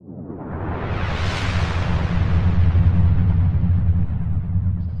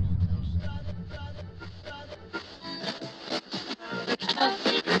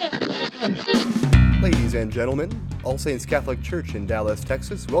and gentlemen, All Saints Catholic Church in Dallas,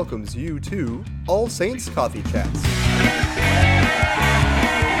 Texas welcomes you to All Saints Coffee Chats.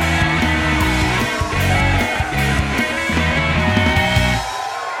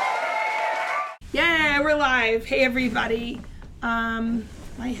 Yeah, we're live. Hey, everybody. My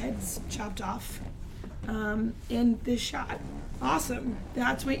head's chopped off in this shot. Awesome.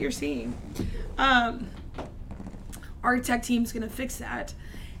 That's what you're seeing. Our tech team's going to fix that.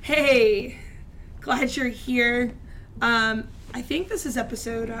 Hey, glad you're here. I think this is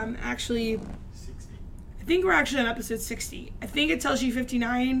episode, 60. I think we're actually on episode 60. I think it tells you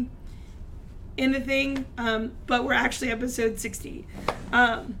 59 in the thing, but we're actually episode 60.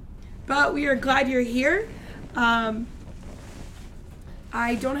 But we are glad you're here. I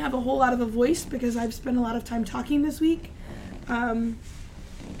don't have a whole lot of a voice because I've spent a lot of time talking this week.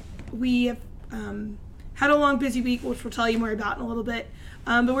 We have had a long, busy week, which we'll tell you more about in a little bit.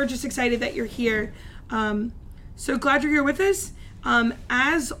 But we're just excited that you're here. So glad you're here with us.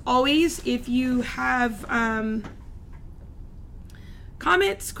 As always, if you have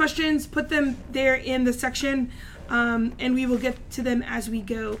comments, questions, put them there in the section, and we will get to them as we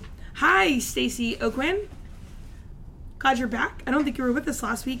go. Hi, Stacy Oakwin. Glad you're back. I don't think you were with us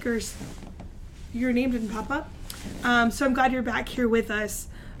last week, or your name didn't pop up. So I'm glad you're back here with us.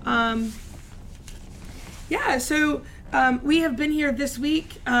 We have been here this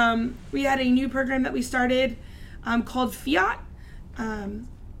week. We had a new program that we started called Fiat. We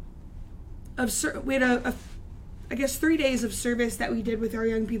had I guess 3 days of service that we did with our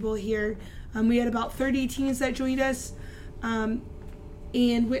young people here. We had about 30 teens that joined us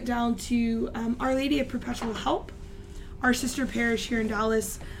and went down to Our Lady of Perpetual Help, our sister parish here in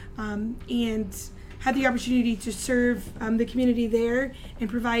Dallas, and had the opportunity to serve the community there and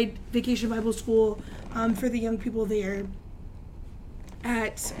provide Vacation Bible School for the young people there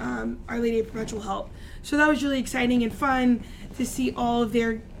at Our Lady of Perpetual Help. So that was really exciting and fun to see all of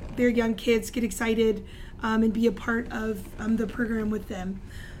their young kids get excited and be a part of the program with them.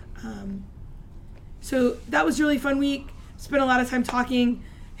 So that was a really fun week. Spent a lot of time talking,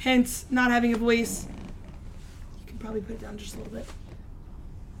 hence not having a voice. You can probably put it down just a little bit.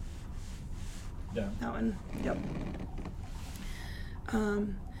 Yeah. That one. Yep.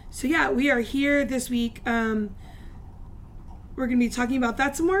 So yeah, we are here this week. We're going to be talking about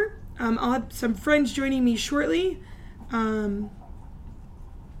that some more. I'll have some friends joining me shortly. And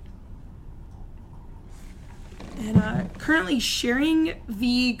currently sharing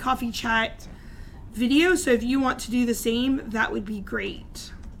the coffee chat video. So if you want to do the same, that would be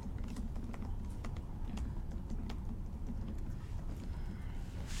great.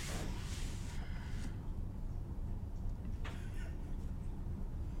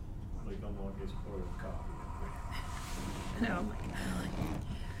 No.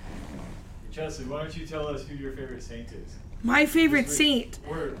 Chelsea, why don't you tell us who your favorite saint is? My favorite saint.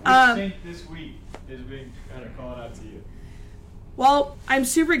 Which saint this week has been kind of calling out to you? Well, I'm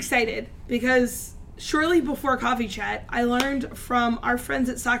super excited because shortly before Coffee Chat, I learned from our friends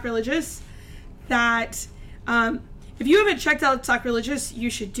at Sacrilegious that if you haven't checked out Sacrilegious, you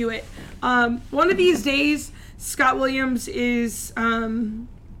should do it. One of these days, Scott Williams is...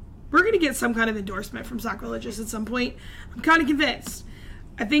 we're going to get some kind of endorsement from Sacrilegious at some point. I'm kind of convinced.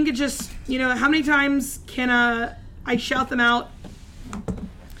 I think it just, how many times can I shout them out?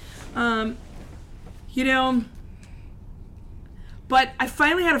 But I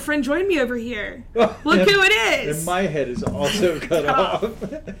finally had a friend join me over here. Look who it is. And my head is also cut off.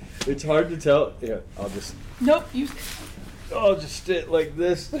 It's hard to tell. Yeah, I'll just... Nope. I'll just sit like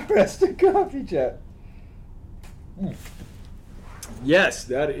this the rest of Coffee Chat. Yes,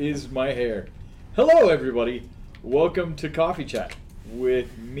 that is my hair. Hello, everybody. Welcome to Coffee Chat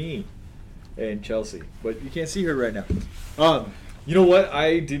with me and Chelsea. But you can't see her right now. You know what?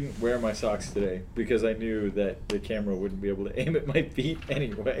 I didn't wear my socks today because I knew that the camera wouldn't be able to aim at my feet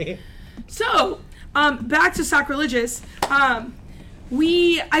anyway. So, back to Sacrilegious. I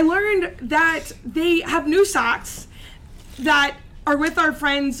learned that they have new socks that are with our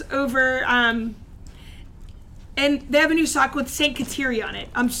friends over... and they have a new sock with Saint Kateri on it.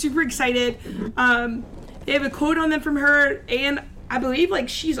 I'm super excited. They have a quote on them from her, and I believe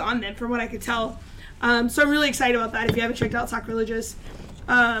she's on them from what I could tell. So I'm really excited about that if you haven't checked out Sacrilegious.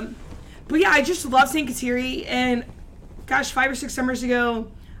 But yeah, I just love Saint Kateri, and gosh, 5 or 6 summers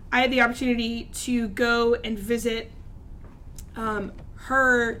ago, I had the opportunity to go and visit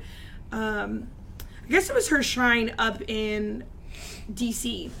her, I guess it was her shrine up in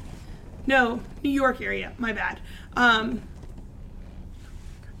DC. No, New York area, my bad.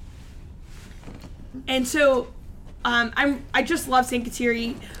 And so I just love Saint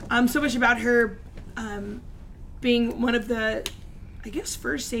Kateri. So much about her being one of the, I guess,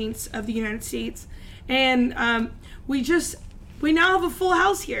 first saints of the United States. And we now have a full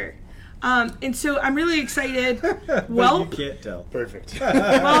house here. And so I'm really excited. Well, you can't tell. Perfect.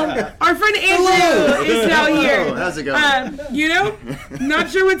 well, our friend Andrew is now here. Hello, how's it going? Not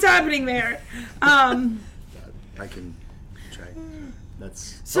sure what's happening there. I can try.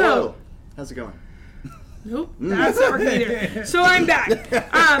 That's So- hello. How's it going? Nope, that's not working either. So I'm back.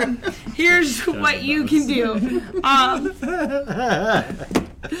 Here's what you can do.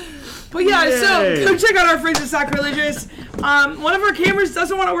 But yeah, so Yay. go check out our friends at Sacrilegious. One of our cameras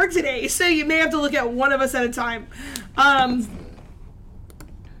doesn't want to work today, so you may have to look at one of us at a time.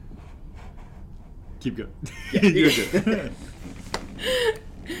 Keep going. You're good.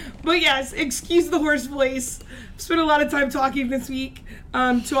 But yes, excuse the hoarse voice. Spent a lot of time talking this week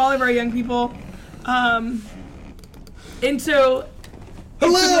to all of our young people. And so,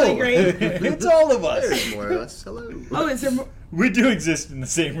 Hello! it's really great. It's all of us. There's more of us. Hello. Oh, is there more? We do exist in the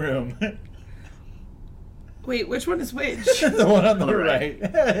same room. Wait, which one is which? The one on the On the right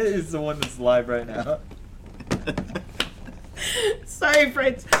right. is the one that's live right now. Sorry,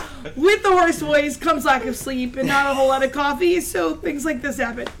 friends. With the hoarse voice comes lack of sleep and not a whole lot of coffee, so things like this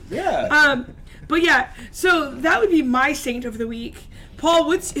happen. Yeah. But yeah, so that would be my saint of the week.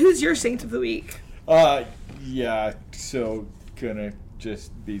 Paul, who's your saint of the week? Yeah, so gonna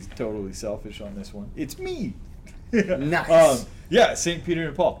just be totally selfish on this one. It's me. Nice. Yeah, St. Peter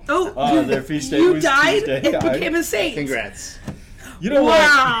and Paul. Oh, their feast day you was died Tuesday. and became a saint. Congrats. You know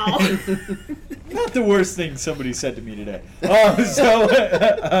Wow. what? Not the worst thing somebody said to me today.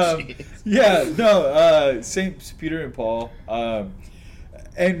 St. Peter and Paul.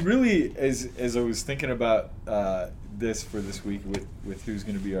 And really, as I was thinking about this for this week with who's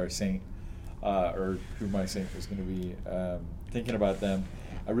going to be our saint, or who my saint was going to be, thinking about them,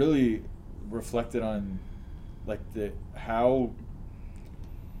 I really reflected on how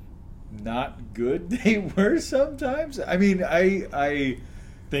not good they were sometimes. I mean, I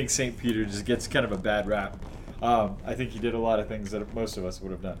think St. Peter just gets kind of a bad rap. I think he did a lot of things that most of us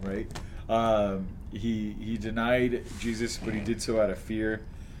would have done, right? He denied Jesus, but he did so out of fear.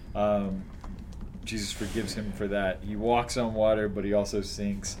 Jesus forgives him for that. He walks on water, but he also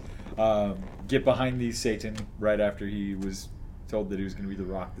sinks. Get behind thee, Satan, right after he was told that he was going to be the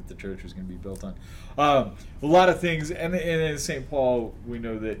rock that the church was going to be built on. A lot of things, and in St. Paul, we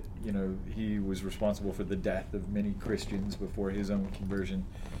know that he was responsible for the death of many Christians before his own conversion.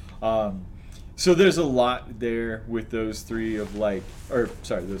 So there's a lot there with those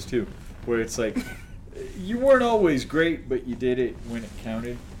those two, where it's like you weren't always great, but you did it when it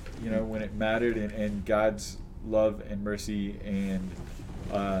counted, when it mattered, and God's love and mercy and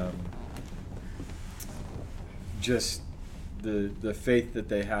just the faith that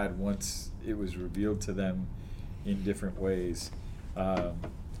they had once it was revealed to them in different ways.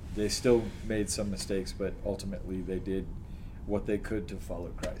 They still made some mistakes, but ultimately they did what they could to follow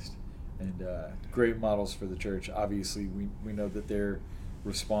Christ. And great models for the church. Obviously, we know that they're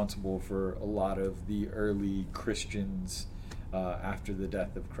responsible for a lot of the early Christians after the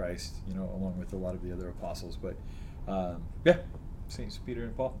death of Christ, along with a lot of the other apostles. But Saints Peter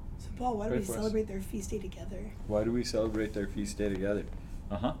and Paul. So Paul, why do Pray we for us. celebrate their feast day together? Why do we celebrate their feast day together?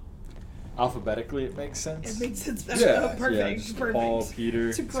 Alphabetically, it makes sense. It makes sense. Perfect. Perfect. Paul, Peter.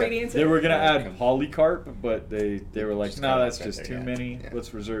 It's a great answer. They were gonna add Okay. Polycarp, but they were like, Just no, cut that's off right just there, too yeah. many. Yeah.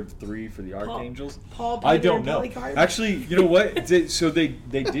 Let's reserve 3 for the archangels. Paul, Peter, I don't and know. Polycarp. Actually, you know what? So they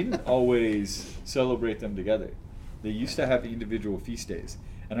didn't always celebrate them together. They used to have individual feast days,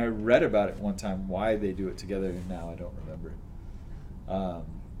 and I read about it one time why they do it together, and now I don't remember it.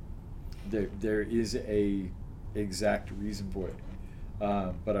 There is a exact reason for it,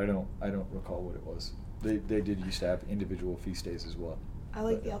 but I don't recall what it was. They did used to have individual feast days as well. I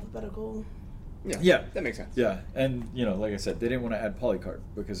like the alphabetical. Yeah. That makes sense. Yeah, and like I said, they didn't want to add Polycarp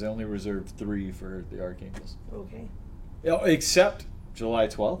because they only reserved 3 for the archangels. Okay. Except July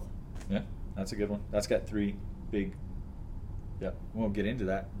 12th. Yeah, that's a good one. That's got 3 big. Yeah, we won't get into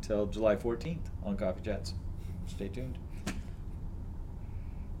that until July 14th on Coffee Chats. Stay tuned.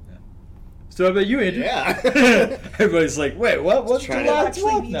 Yeah. So how about you, Andrew? Yeah. Everybody's like, wait, what? What's Trying It'll July to-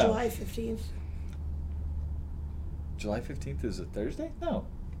 actually 12th be now? July 15th. July 15th is a Thursday? No.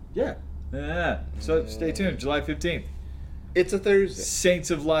 Yeah. Yeah. So stay tuned. July 15th. It's a Thursday. Saints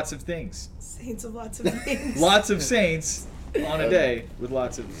of lots of things. Saints of lots of things. Lots of saints on a day with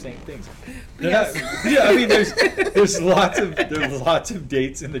lots of saint things. They're Yes. not- yeah, I mean, there's lots of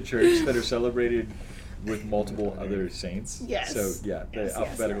dates in the church that are celebrated with multiple other saints. Yes. So yeah, the Yes, yes,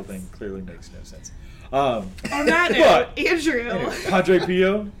 alphabetical yes. thing clearly makes no sense. On that note, Andrew. Anyway, Padre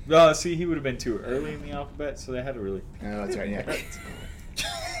Pio. See, he would have been too early in the alphabet, so they had to really. Oh, that's right. Yeah.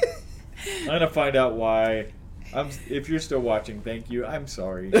 I'm gonna find out why. If you're still watching, thank you. I'm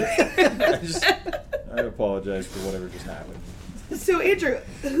sorry. I apologize for whatever just happened. So Andrew,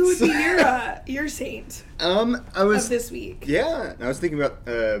 who would be your saint I was of this week? Yeah, I was thinking about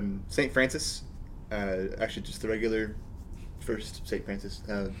Saint Francis. Actually, just the regular first Saint Francis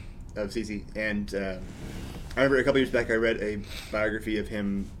of Assisi. And I remember a couple years back I read a biography of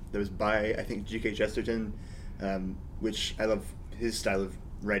him that was by, I think, G.K. Chesterton, which I love his style of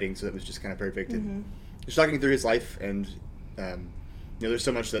writing, so that was just kind of perfect. And just talking through his life, and there's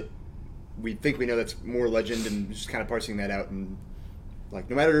so much that we think we know that's more legend, and just kind of parsing that out. And like,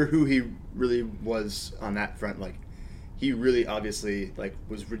 no matter who he really was on that front, like, he really obviously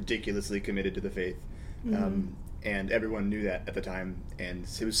was ridiculously committed to the faith. And everyone knew that at the time, and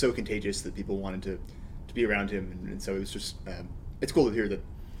it was so contagious that people wanted to be around him, and so it was just it's cool to hear that.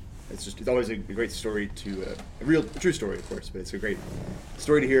 It's always a great story to a true story, of course, but it's a great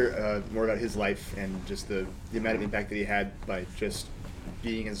story to hear more about his life and just the amount of impact that he had by just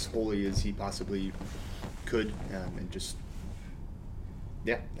being as holy as he possibly could, and just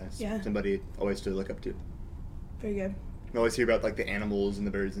that's somebody always to look up to. Very good. We always hear about the animals and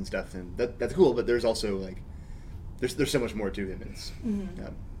the birds and stuff, and that's cool. But there's also there's so much more to him,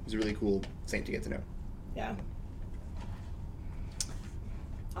 and he's a really cool saint to get to know. Yeah.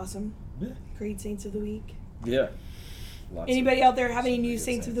 Awesome. Yeah. Great saints of the week. Yeah. Anybody out there have any new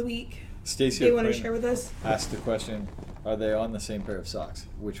saints of the week Stacy, they want to share with us? Ask the question: are they on the same pair of socks?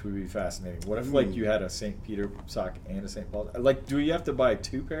 Which would be fascinating. What if you had a St. Peter sock and a St. Paul? Do you have to buy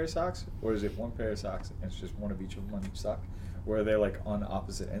 2 pair of socks, or is it 1 pair of socks and it's just one of each of them on each sock? Or are they on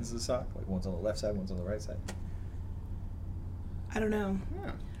opposite ends of the sock? One's on the left side, one's on the right side. I don't know.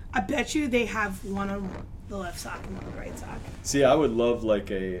 Yeah. I bet you they have one on the left sock and one on the right sock. See, I would love I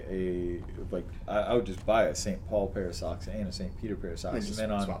would just buy a St. Paul pair of socks and a St. Peter pair of socks, and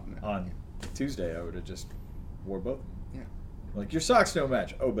then on Tuesday I would have just wore both. Yeah. Your socks don't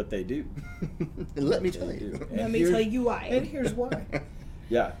match. Oh, but they do. And let me tell you. Let me tell you why. And here's why.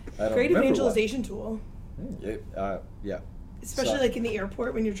 Yeah. I don't Great remember evangelization tool. Yeah. Especially in the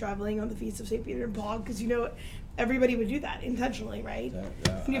airport when you're traveling on the feast of St. Peter and Paul, because everybody would do that intentionally, right? Yeah,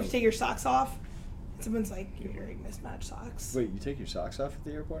 when you have to take your socks off, someone's like, you're wearing mismatched socks. Wait, you take your socks off at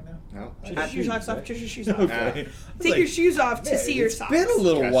the airport now? No. Take your socks off, just your shoes off. Okay. Take your shoes off to see your socks. It's been a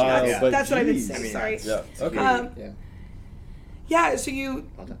little while, but that's what I've been geez. saying, sorry. Yeah, okay. Yeah, so you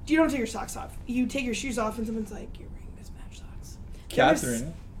don't take your socks off. You take your shoes off and someone's like, you're wearing mismatched socks.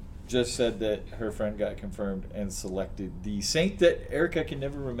 Catherine just said that her friend got confirmed and selected the saint that Erica can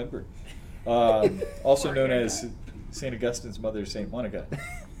never remember. Also known as St. Augustine's mother, St. Monica.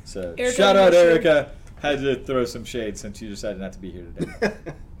 So Erica, shout out Erica. Had to throw some shade since you decided not to be here today.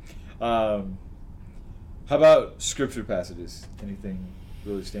 How about scripture passages? Anything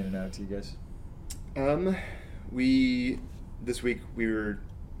really standing out to you guys? This week we were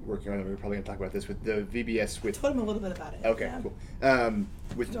working on it. We're probably going to talk about this with the VBS with... Told him a little bit about it. Okay, cool.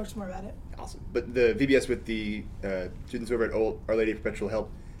 We can talk some more about it. Awesome. But the VBS with the students over at Our Lady of Perpetual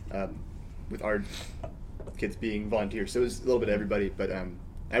Help, with our kids being volunteers. So it was a little bit of everybody, but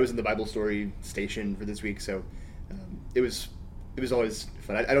I was in the Bible story station for this week, so it was always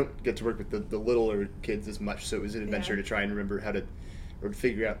fun. I don't get to work with the littler kids as much, so it was an adventure to try and remember how to, or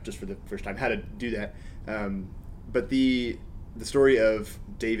figure out just for the first time how to do that. But the story of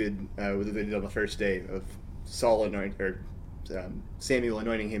David, what they did on the first day of Samuel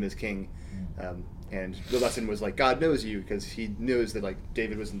anointing him as king, and the lesson was God knows you, because he knows that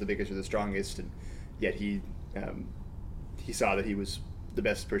David wasn't the biggest or the strongest, and yet he saw that he was the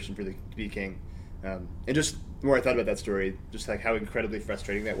best person to be king. And just the more I thought about that story, just how incredibly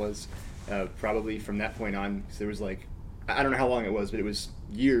frustrating that was, probably from that point on, because there was I don't know how long it was, but it was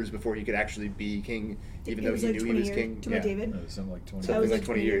years before he could actually be king, even though he knew he was king. To David? It was something like 20 Something like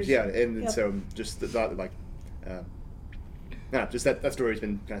 20 years. Yeah, and Yep. so just the thought just that story's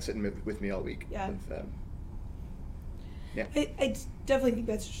been kind of sitting with me all week. Yeah. Yeah. I definitely think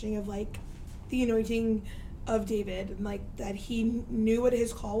that's interesting of the anointing of David, and that he knew what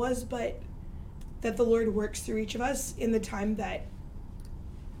his call was, but that the Lord works through each of us in the time that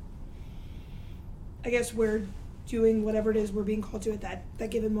I guess we're doing whatever it is we're being called to at that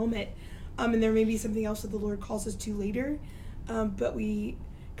given moment. And there may be something else that the Lord calls us to later, but we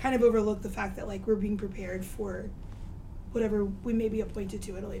kind of overlook the fact that we're being prepared for whatever we may be appointed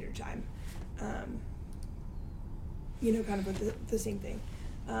to at a later time. Kind of with the same thing.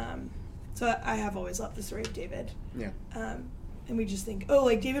 So I have always loved the story of David. Yeah. and we just think, oh,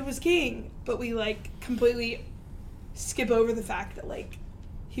 like David was king, but we like completely skip over the fact that like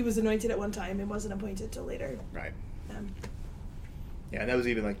he was anointed at one time and wasn't appointed till later. Right. Yeah, and that was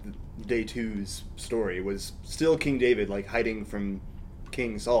even like day 2's story was still King David like hiding from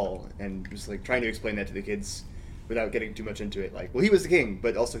King Saul and just like trying to explain that to the kids without getting too much into it. Like, well, he was the king,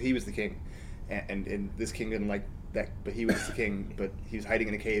 but also he was the king, and this king didn't like that, but he was the king, but he was hiding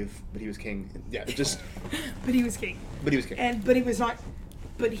in a cave, but he was king. Yeah, it just. But he was king. But he was king. But he was not.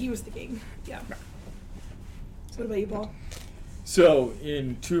 But he was the king. Yeah. Right. So what about you, Paul? So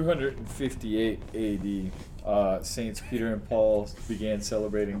in 258 AD, Saints Peter and Paul began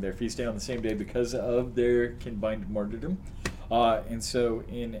celebrating their feast day on the same day because of their combined martyrdom. And so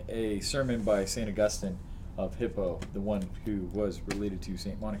in a sermon by St. Augustine of Hippo, the one who was related to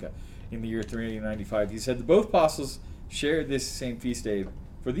St. Monica, in the year 395, he said, "The both apostles shared this same feast day,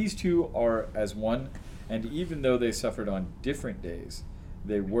 for these two are as one, and even though they suffered on different days,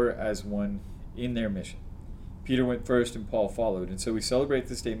 they were as one in their mission. Peter went first and Paul followed, and so we celebrate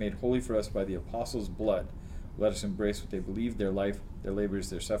this day made holy for us by the apostles' blood. Let us embrace what they believed, their life, their labors,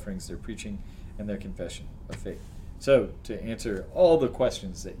 their sufferings, their preaching, and their confession of faith." So, to answer all the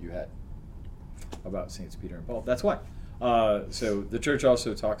questions that you had about Saints Peter and Paul, that's why. So the church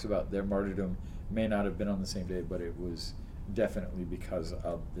also talks about their martyrdom may not have been on the same day, but it was definitely because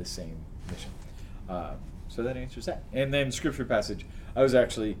of the same mission. So that answers that. And then scripture passage. I was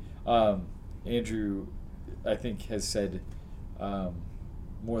actually, Andrew, I think, has said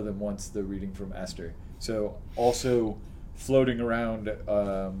more than once the reading from Esther. So also floating around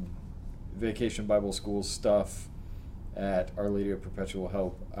Vacation Bible School stuff at Our Lady of Perpetual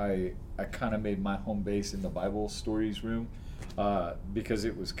Help, I kind of made my home base in the Bible stories room because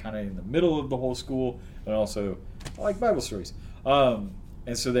it was kind of in the middle of the whole school, and also I like Bible stories. And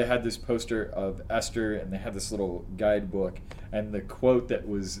so they had this poster of Esther, and they had this little guidebook, and the quote that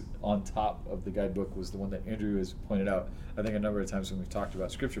was on top of the guidebook was the one that Andrew has pointed out, I think a number of times when we've talked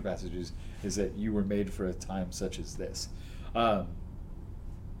about scripture passages, is that you were made for a time such as this.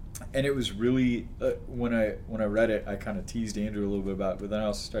 And it was really, when I read it, I kind of teased Andrew a little bit about it, but then I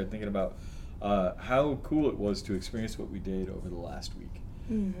also started thinking about how cool it was to experience what we did over the last week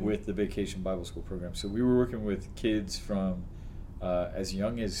with the Vacation Bible School program. So we were working with kids from as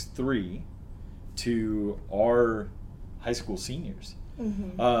young as 3 to our high school seniors.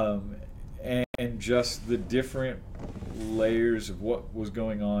 And just the different layers of what was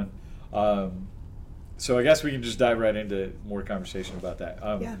going on. So I guess we can just dive right into more conversation about that.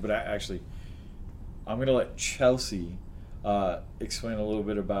 But I'm going to let Chelsea explain a little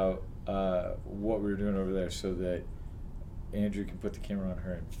bit about what we were doing over there so that Andrew can put the camera on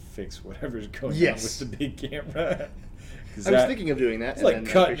her and fix whatever's going on with the big camera. I was thinking of doing that. It's like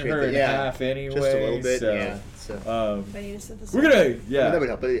cutting her in half anyway. Just a little bit, so, yeah. So. We're going to, That would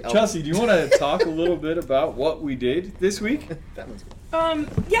help. But Chelsea, do you want to talk a little bit about what we did this week? That one's good.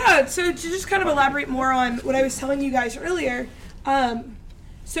 Yeah, so to just kind of elaborate more on what I was telling you guys earlier,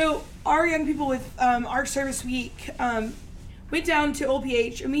 so our young people with our service week went down to Old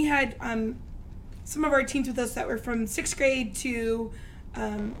PH, and we had some of our teens with us that were from 6th grade to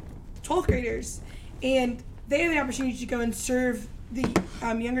 12th graders, and they had the opportunity to go and serve the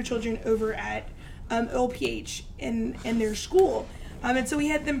younger children over at Old PH in their school. And so we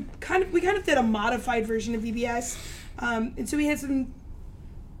had them we kind of did a modified version of VBS. And so we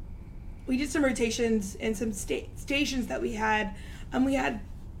did some rotations and some stations that we had. We had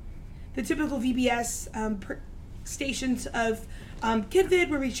the typical VBS stations of KidVid,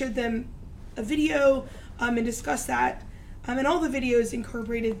 where we showed them a video and discussed that. And all the videos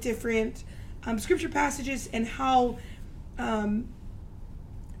incorporated different scripture passages and how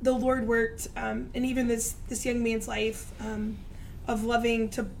the Lord worked, and even this young man's life of loving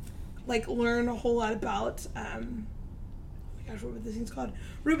to like learn a whole lot about what were the things called?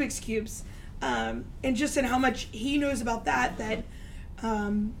 Rubik's Cubes. And just in how much he knows about that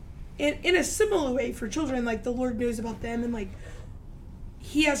in a similar way for children, like the Lord knows about them, and like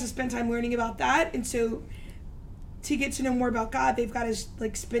he has to spend time learning about that. And so to get to know more about God, they've got to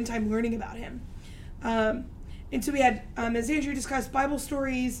like spend time learning about him. And so we had, as Andrew discussed, Bible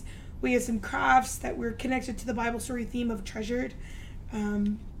stories. We had some crafts that were connected to the Bible story theme of Treasured.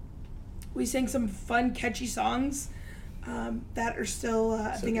 We sang some fun, catchy songs that are still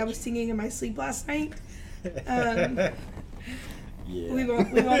a thing I was singing in my sleep last night. We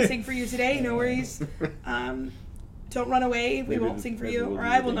won't sing for you today, no worries. Don't run away, we won't sing for you, or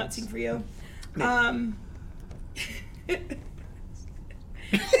I will not sing for you.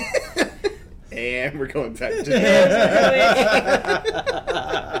 And we're going back to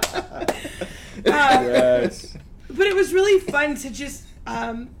Yes. But it was really fun to just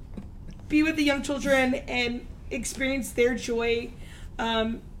be with the young children and experience their joy,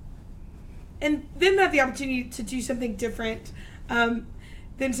 and then have the opportunity to do something different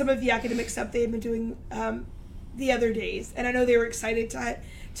than some of the academic stuff they had been doing the other days. And I know they were excited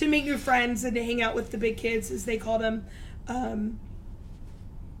to make new friends and to hang out with the big kids, as they called them, and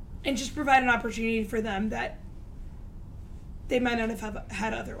just provide an opportunity for them that they might not have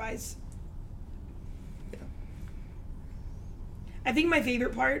had otherwise. Yeah. I think my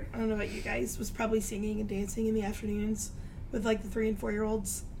favorite part, I don't know about you guys, was probably singing and dancing in the afternoons with like the 3 and 4 year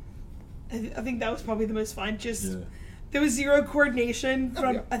olds. I think that was probably the most fun. Just there was zero coordination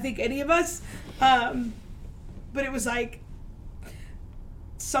from I think any of us, but it was like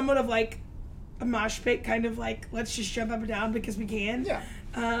somewhat of like a mosh pit, kind of like, let's just jump up and down because we can. Yeah.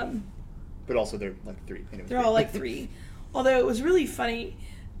 But also they're like 3. Anyway. They're all like 3. Although it was really funny,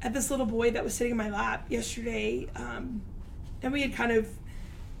 I had this little boy that was sitting in my lap yesterday, and we had kind of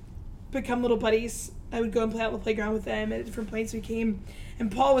become little buddies. I would go and play out on the playground with them at different points we came, and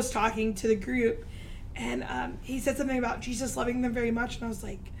Paul was talking to the group, and he said something about Jesus loving them very much, and I was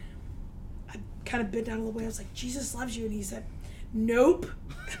like, I kind of bent down a little way. I was like, Jesus loves you, and he said, nope.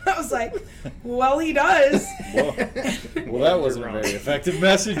 I was like, well, he does. Well, that wasn't a very effective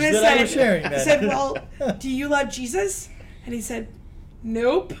message And that I was sharing. I said, well, do you love Jesus? And he said,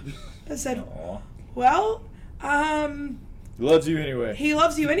 nope. I said, Aw. well, He loves you anyway. he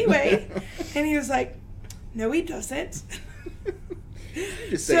loves you anyway. And he was like, no, he doesn't.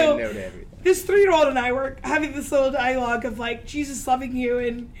 Just So, saying no to everything. This 3-year-old and I were having this little dialogue of like, Jesus loving you,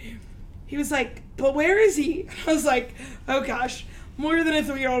 and he was like, but where is he? I was like, oh gosh, more than a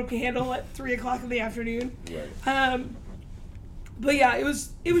 3-year-old can handle at 3 o'clock in the afternoon. Right. But yeah, it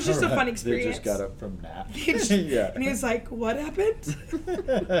was just a fun They experience. just got up from nap. Yeah. And he was like, what happened?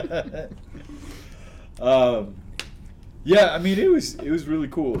 Yeah, I mean it was really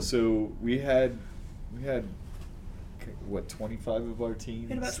cool. So we had what, 25 of our teens.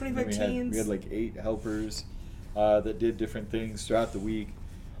 We had about 25 And teens. We had like 8 helpers that did different things throughout the week.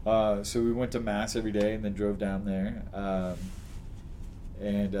 So we went to mass every day and then drove down there.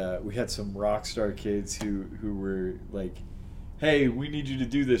 And we had some rock star kids who were like, hey, we need you to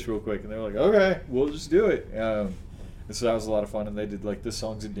do this real quick. And they were like, okay, we'll just do it. And so that was a lot of fun. And they did like the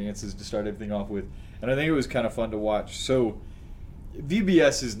songs and dances to start everything off with. And I think it was kind of fun to watch. So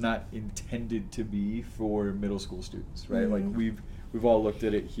VBS is not intended to be for middle school students, right? Mm-hmm. Like we've all looked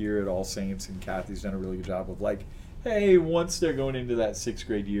at it here at All Saints, and Kathy's done a really good job of like, hey, once they're going into that 6th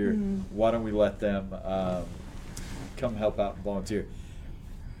grade year, why don't we let them come help out and volunteer?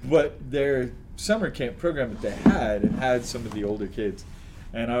 But their summer camp program that they had some of the older kids,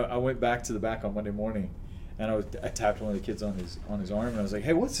 and I went back to the back on Monday morning, and I tapped one of the kids on his arm, and I was like,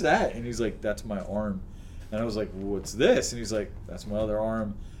 hey, what's that? And he's like, that's my arm. And I was like, what's this? And he's like, that's my other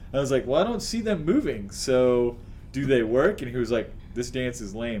arm. And I was like, well, I don't see them moving, so do they work? And he was like, this dance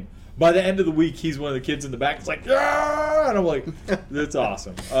is lame. By the end of the week, he's one of the kids in the back. It's like, yeah! And I'm like, that's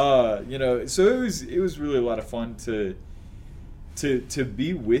awesome. So it was really a lot of fun to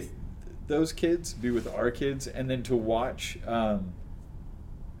be with those kids, be with our kids, and then to watch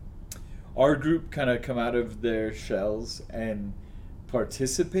our group kind of come out of their shells and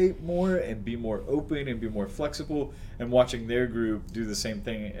participate more and be more open and be more flexible, and watching their group do the same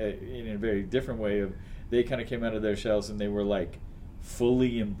thing in a very different way. Of they kind of came out of their shells and they were like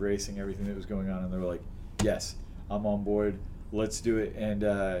fully embracing everything that was going on, and they were like, yes, I'm on board, let's do it. And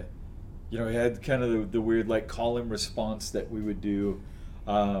we had kind of the weird like call and response that we would do,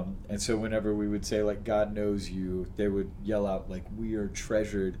 and so whenever we would say like God knows you, they would yell out like we are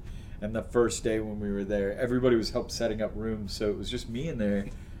treasured. And the first day when we were there, everybody was helped setting up rooms, so it was just me in there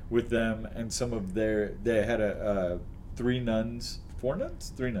with them and some of they had 3 nuns.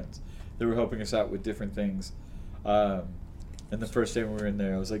 They were helping us out with different things. And the first day when we were in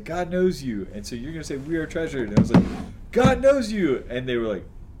there, I was like, God knows you. And so you're going to say, we are treasured. And I was like, God knows you. And they were like,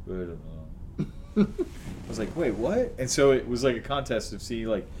 I don't know. I was like, wait, what? And so it was like a contest of seeing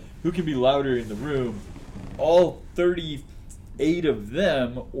like who can be louder in the room, all 38 of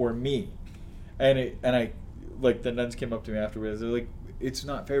them or me. And I like the nuns came up to me afterwards. They're like, it's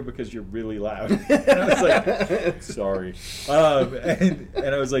not fair because you're really loud. And I was like, sorry. And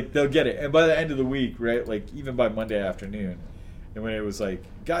I was like, they'll get it. And by the end of the week, right, like even by Monday afternoon, and when it was like,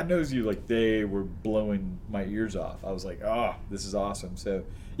 God knows you, like they were blowing my ears off. I was like, oh, this is awesome. So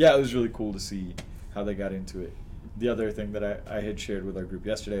yeah, it was really cool to see how they got into it. The other thing that I had shared with our group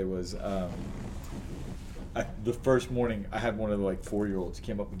yesterday was the first morning I had one of the like 4-year-olds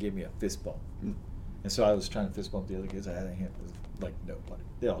came up and gave me a fist bump. And so I was trying to fist bump the other kids. I had a hand, like nobody.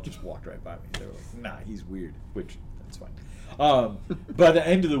 They all just walked right by me. They were like, nah, he's weird, which It's fine. By the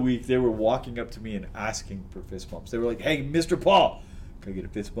end of the week, they were walking up to me and asking for fist bumps. They were like, "Hey, Mr. Paul, can I get a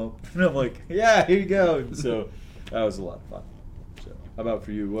fist bump?" And I'm like, "Yeah, here you go." And so that was a lot of fun. So, how about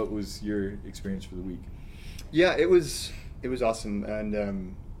for you? What was your experience for the week? Yeah, it was awesome,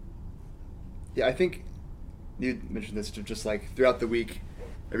 and yeah, I think you mentioned this just like throughout the week,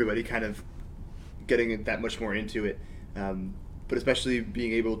 everybody kind of getting that much more into it, but especially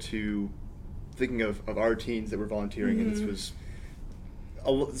being able to thinking of our teens that were volunteering, and this was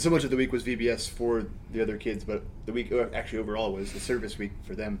so much of the week was VBS for the other kids, but the week actually overall was the service week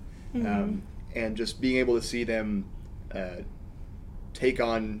for them, and just being able to see them take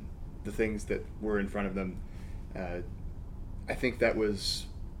on the things that were in front of them. I think that was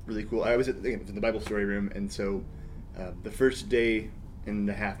really cool. I was in the Bible story room, and so the first day and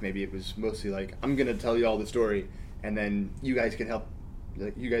a half, maybe, it was mostly like, I'm going to tell you all the story, and then you guys can help.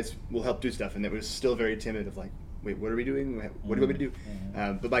 Like, you guys will help do stuff, and it was still very timid of like, wait, what are we doing? What do you want me to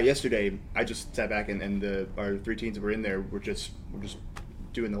do? But by yesterday, I just sat back, and our 3 teens that were in there were just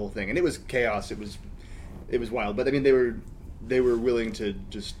doing the whole thing, and it was chaos. It was wild, but I mean, they were willing to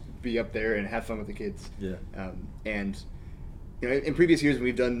just be up there and have fun with the kids. Yeah. And you know, in previous years when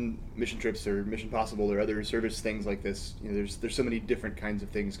we've done mission trips or Mission Possible or other service things like this, you know, there's so many different kinds of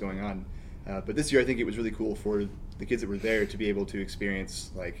things going on. But this year, I think it was really cool for the kids that were there to be able to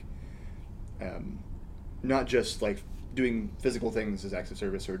experience like, not just like doing physical things as acts of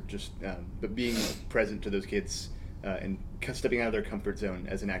service, or just, but being present to those kids and stepping out of their comfort zone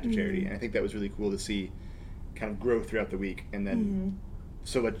as an act of charity. And I think that was really cool to see, kind of grow throughout the week, and then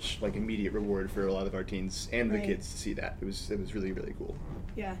so much like immediate reward for a lot of our teens and the kids to see that. It was really, really cool.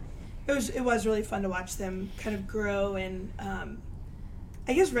 Yeah, it was really fun to watch them kind of grow and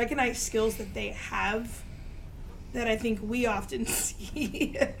I guess recognize skills that they have that I think we often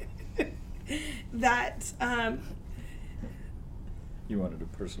see that You wanted a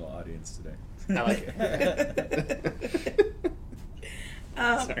personal audience today. I like it.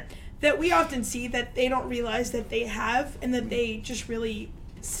 Sorry. that we often see that they don't realize that they have, and that they just really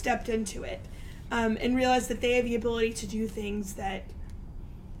stepped into it, and realize that they have the ability to do things that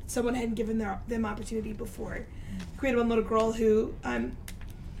someone hadn't given them opportunity before. We had one little girl who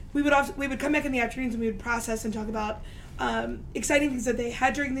we would come back in the afternoons and we would process and talk about exciting things that they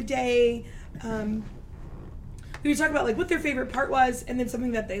had during the day. We would talk about like what their favorite part was, and then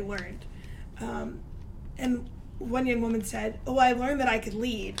something that they learned. And one young woman said, "Oh, I learned that I could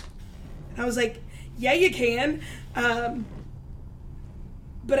lead." And I was like, "Yeah, you can."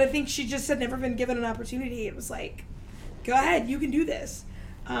 But I think she just had never been given an opportunity. It was like, "Go ahead, you can do this."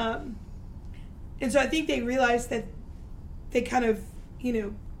 And so I think they realized that they kind of,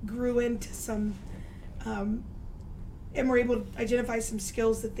 grew into some, and were able to identify some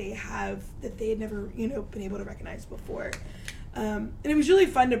skills that they have that they had never, been able to recognize before. And it was really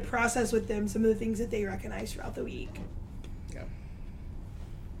fun to process with them some of the things that they recognized throughout the week. Yeah.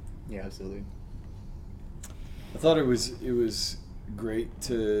 Yeah, absolutely. I thought it was great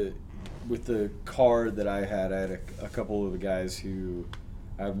to, with the car that I had a couple of the guys who,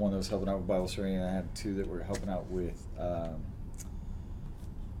 I had one that was helping out with Bible study, and I had 2 that were helping out with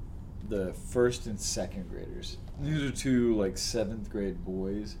the 1st and 2nd graders. These are 2 like 7th grade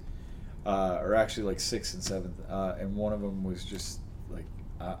boys, or actually like 6th and 7th, and one of them was just like,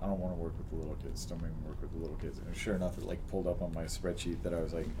 I don't want to work with the little kids. Don't make me work with the little kids. And sure enough, it like pulled up on my spreadsheet that I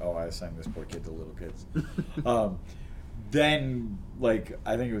was like, oh, I assigned this poor kid to little kids. Then, like,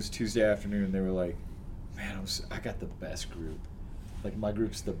 I think it was Tuesday afternoon, they were like, man, I got the best group. Like, my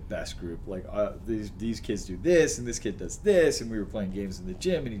group's the best group. Like, these kids do this, and this kid does this, and we were playing games in the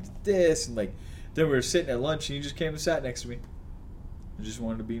gym, and he did this, and like, then we were sitting at lunch, and he just came and sat next to me. He just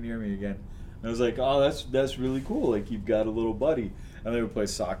wanted to be near me again. And I was like, oh, that's really cool. Like, you've got a little buddy. And they would play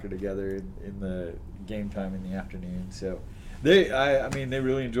soccer together in the game time in the afternoon. So I mean, they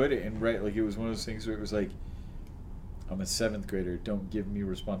really enjoyed it. And right, like, it was one of those things where it was like, I'm a 7th grader. Don't give me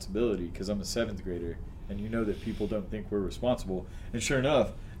responsibility because I'm a 7th grader. And you know that people don't think we're responsible. And sure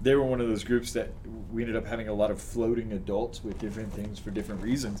enough, they were one of those groups that we ended up having a lot of floating adults with different things for different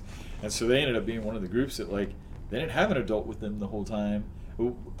reasons. And so they ended up being one of the groups that, like, they didn't have an adult with them the whole time,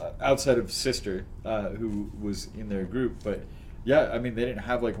 outside of Sister, who was in their group. But yeah, I mean, they didn't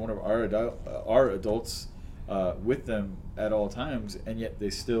have like one of our adults with them at all times, and yet they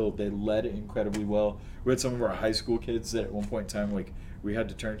led incredibly well. We had some of our high school kids that at one point in time, like, we had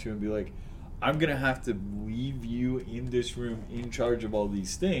to turn to and be like, I'm gonna have to leave you in this room in charge of all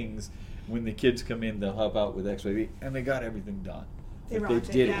these things. When the kids come in, they'll help out with X, Y, Z, and they got everything done. They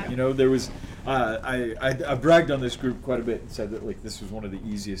did it. There was I bragged on this group quite a bit and said that, like, this was one of the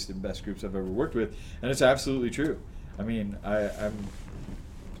easiest and best groups I've ever worked with, and it's absolutely true. I mean, I'm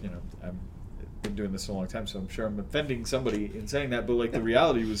been doing this a long time, so I'm sure I'm offending somebody in saying that. But like the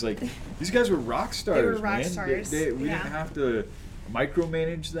reality was like these guys were rock stars. They were rock man. stars. We Yeah. didn't have to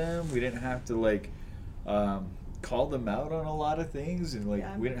micromanage them. We didn't have to like call them out on a lot of things, and like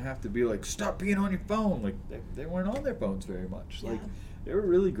Yeah. we didn't have to be like, stop being on your phone. Like they weren't on their phones very much. Yeah. Like they were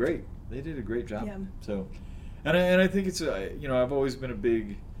really great. They did a great job. Yeah. So, and I think it's I've always been a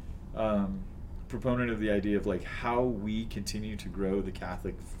big proponent of the idea of like how we continue to grow the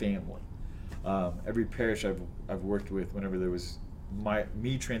Catholic family. Every parish I've worked with, whenever there was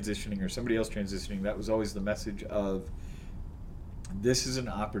me transitioning or somebody else transitioning, that was always the message of this is an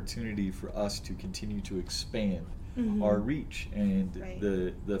opportunity for us to continue to expand our reach and Right.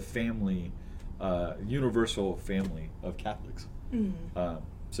 the family, universal family of Catholics.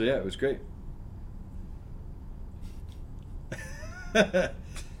 So yeah, it was great.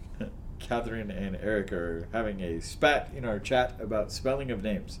 Catherine and Eric are having a spat in our chat about spelling of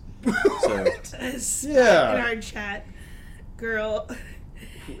names. So yeah. In our chat, girl,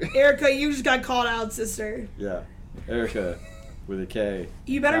 Erica, you just got called out, sister. Yeah, Erica with a K.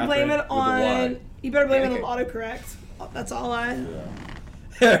 You better blame Catherine it with a on. Y. You better blame it Okay. on autocorrect. That's all I.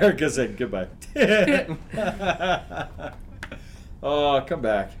 Yeah. Erica said goodbye. Oh, come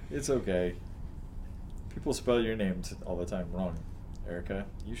back. It's okay. People spell your names all the time wrong. Erica,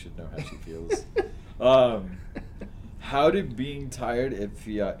 you should know how she feels. How did being tired at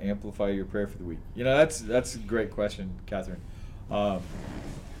Fiat amplify your prayer for the week? That's a great question, Catherine.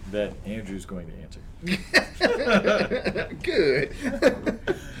 That Andrew's going to answer. Good.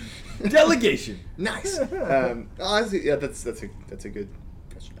 Delegation. Nice. Honestly, yeah, that's a good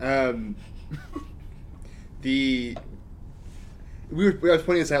question. I was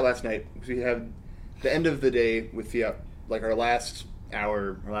pointing this out last night because we had the end of the day with Fiat. Like our last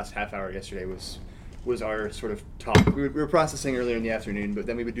half hour yesterday was our sort of talk. We were processing earlier in the afternoon, but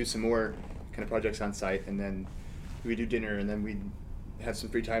then we would do some more kind of projects on site, and then we'd do dinner, and then we'd have some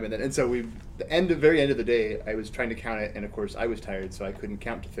free time, and so very end of the day, I was trying to count it, and of course I was tired, so I couldn't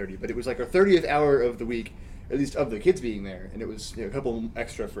count to 30. But it was like our 30th hour of the week, at least of the kids being there, and it was a couple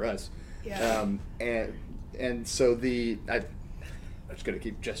extra for us. Yeah. And so I'm just gonna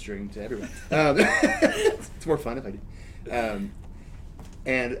keep gesturing to everyone. It's more fun if I do.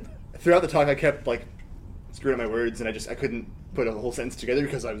 And throughout the talk, I kept like screwing up my words, and I couldn't put a whole sentence together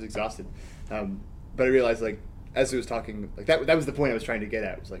because I was exhausted. But I realized, like, as I was talking, like that was the point I was trying to get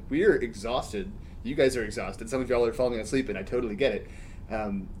at. It was like, we are exhausted. You guys are exhausted. Some of y'all are falling asleep, and I totally get it.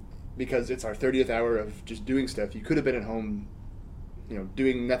 Because it's our 30th hour of just doing stuff. You could have been at home,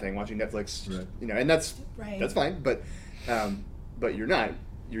 doing nothing, watching Netflix, Right. and that's Right. that's fine. But you're not.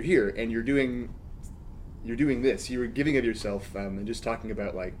 You're here, and you're doing this. You're giving of yourself, and just talking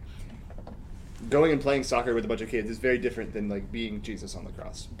about like going and playing soccer with a bunch of kids is very different than like being Jesus on the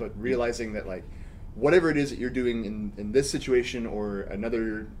cross. But realizing that like whatever it is that you're doing in this situation or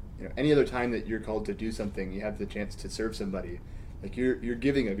another, any other time that you're called to do something, you have the chance to serve somebody. Like you're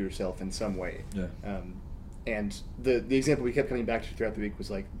giving of yourself in some way. Yeah. And the example we kept coming back to throughout the week was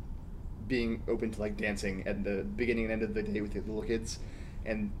like being open to like dancing at the beginning and end of the day with the little kids,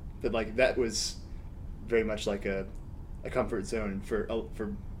 and that was very much like a comfort zone for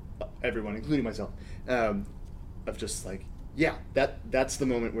everyone, including myself, of just like, yeah, that's the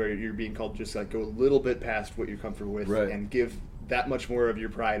moment where you're being called to just like go a little bit past what you're comfortable with, Right. and give that much more of your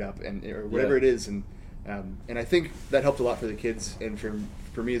pride up, and or whatever Yeah. it is, and I think that helped a lot for the kids and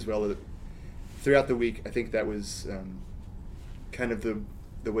for me as well. That throughout the week, I think that was kind of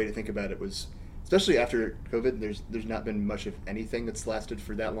the way to think about it was, especially after COVID, there's not been much of anything that's lasted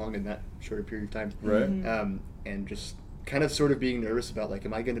for that long in that short a period of time. Right. And just kind of sort of being nervous about like,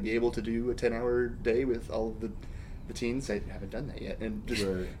 am I going to be able to do a 10-hour day with all of the teens? I haven't done that yet. And just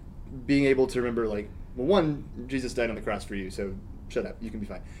Right. being able to remember like, well, one, Jesus died on the cross for you, so shut up, you can be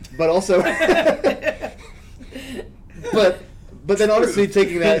fine. But also, but then honestly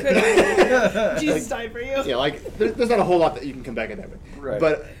taking that, Jesus died for you. yeah, like there's not a whole lot that you can come back at that way. Right.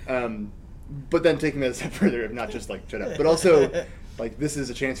 But then taking that a step further of not just like shut up, but also like this is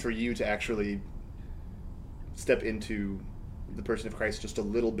a chance for you to actually step into the person of Christ just a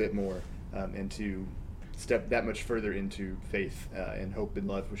little bit more, and to step that much further into faith and hope and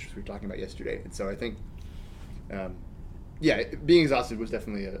love, which we were talking about yesterday. And so I think, being exhausted was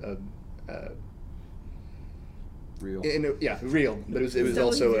definitely a Real. real. But it was Definitely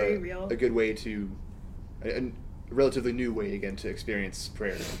also very real. a good way to, a relatively new way again to experience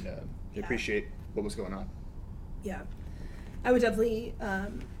prayer and Yeah. appreciate what was going on. Yeah, I would definitely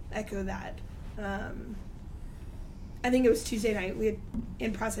echo that. I think it was Tuesday night. We had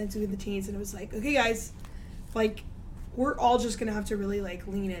in process with the teens, and it was like, okay, guys, like we're all just gonna have to really like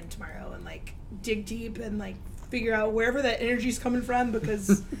lean in tomorrow and like dig deep and like figure out wherever that energy's coming from,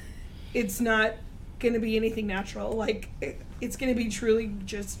 because it's not gonna be anything natural. Like it's gonna be truly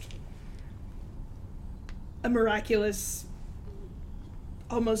just a miraculous,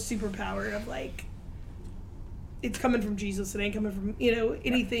 almost superpower of like, it's coming from Jesus. It ain't coming from,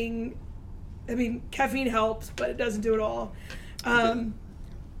 anything. I mean, caffeine helps, but it doesn't do it all.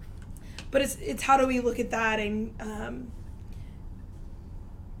 But it's how do we look at that and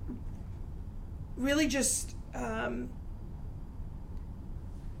really just kind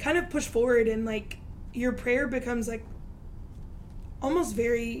of push forward, and like your prayer becomes like almost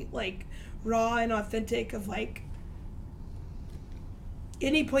very like raw and authentic of like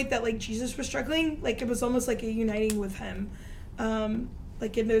any point that like Jesus was struggling, like it was almost like a uniting with him,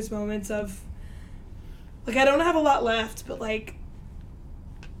 like in those moments of like I don't have a lot left, but like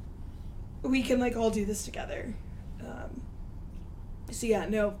we can like all do this together. So yeah,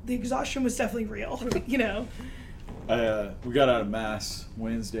 no, the exhaustion was definitely real. We got out of mass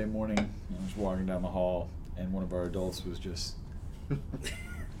Wednesday morning. I was walking down the hall, and one of our adults was just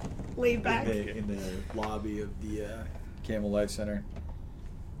laid back in the lobby of the Camel Life Center.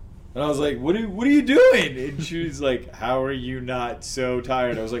 And I was like, what are you doing? And she was like, how are you not so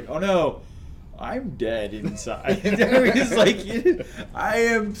tired? I was like, oh no, I'm dead inside. I was like, I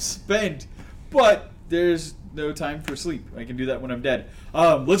am spent, but there's no time for sleep. I can do that when I'm dead.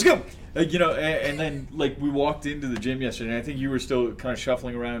 Let's go. And then like we walked into the gym yesterday, and I think you were still kind of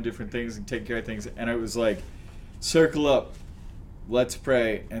shuffling around different things and taking care of things. And I was like, circle up, let's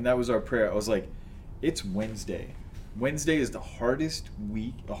pray. And that was our prayer. I was like, it's Wednesday. Wednesday is the hardest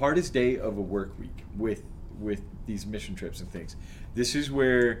day of a work week with these mission trips and things. This is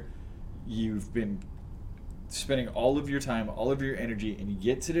where you've been spending all of your time, all of your energy, and you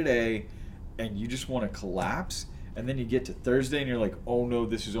get to today and you just want to collapse. And then you get to Thursday and you're like, oh no,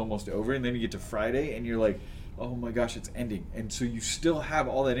 this is almost over. And then you get to Friday and you're like, oh my gosh, it's ending. And so you still have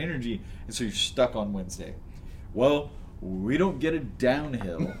all that energy, and so you're stuck on Wednesday. Well, we don't get a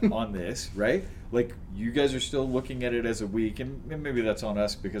downhill on this, right? Like, you guys are still looking at it as a week, and maybe that's on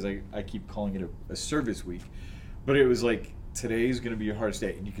us because I keep calling it a service week. But it was like, today's going to be your hardest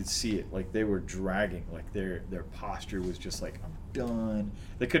day, and you could see it. Like, they were dragging. Like, their posture was just like, I'm done.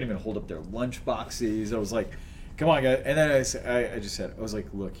 They couldn't even hold up their lunch boxes. I was like, come on, guys. And then I just said, I was like,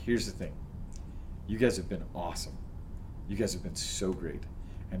 look, here's the thing. You guys have been awesome. You guys have been so great.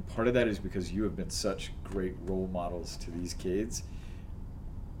 And part of that is because you have been such great role models to these kids.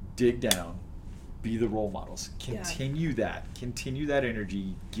 Dig down. Be the role models. Continue that. Continue that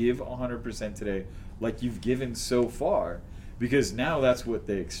energy. Give 100% today like you've given so far. Because now that's what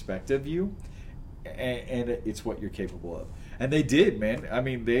they expect of you. And it's what you're capable of. And they did, man. I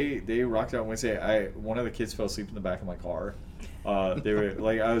mean, they rocked out Wednesday. One of the kids fell asleep in the back of my car. They were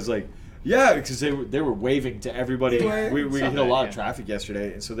like, I was like, yeah, because they were waving to everybody. We hit a lot of traffic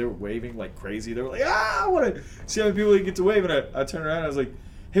yesterday, and so they were waving like crazy. They were like, I want to see how many people get to wave. And I turned around and I was like,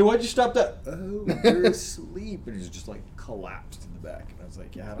 hey, why'd you stop that? Oh, you're asleep. And he's just like collapsed in the back. And I was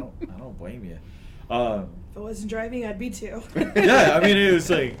like, yeah, I don't blame you. If I wasn't driving, I'd be too. Yeah, I mean, it was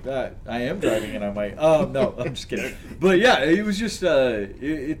like, I am driving and I might, no, I'm just kidding. But yeah, it was just,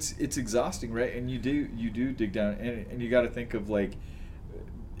 it's exhausting, right? And you do dig down, and you got to think of like,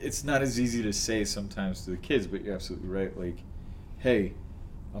 it's not as easy to say sometimes to the kids, but you're absolutely right. Like, hey,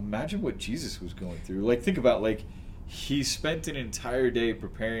 imagine what Jesus was going through. Like, think about, like, he spent an entire day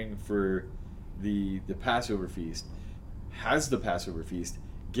preparing for the Passover feast, has the Passover feast,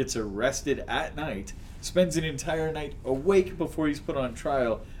 gets arrested at night, spends an entire night awake before he's put on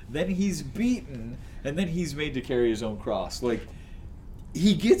trial, then he's beaten, and then he's made to carry his own cross. Like,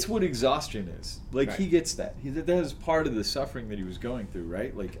 he gets what exhaustion is. Like, right. He gets that. That is part of the suffering that he was going through,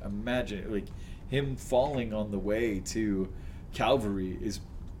 right? Like, imagine, like, him falling on the way to Calvary is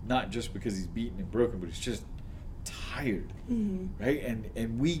not just because he's beaten and broken, but he's just tired, right?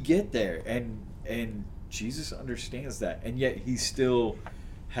 And we get there, and Jesus understands that, and yet he still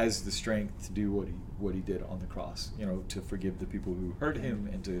has the strength to do what he did on the cross, to forgive the people who hurt him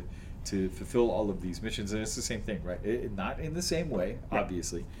and to fulfill all of these missions. And it's the same thing, right? Not in the same way,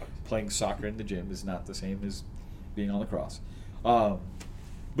 obviously. Playing soccer in the gym is not the same as being on the cross.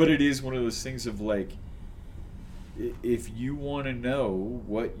 But it is one of those things of like, if you want to know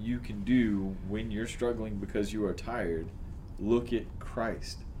what you can do when you're struggling because you are tired, look at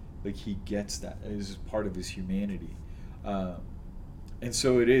Christ. Like, he gets that. It is part of his humanity. And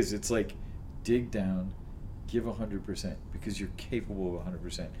so it's like, dig down, give 100%, because you're capable of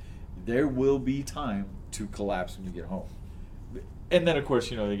 100%. There will be time to collapse when you get home. And then, of course,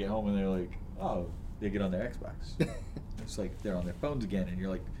 they get home and they're like, oh, they get on their Xbox. it's like they're on their phones again, and you're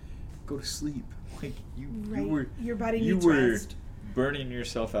like, go to sleep. Like you were your body you needs were rest. burning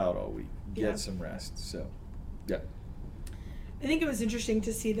yourself out all week. Get Yeah. some rest. So, yeah. I think it was interesting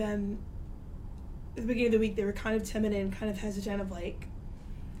to see them at the beginning of the week. They were kind of timid and kind of hesitant of like,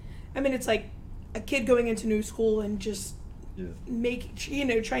 I mean, it's like a kid going into new school and just Yeah.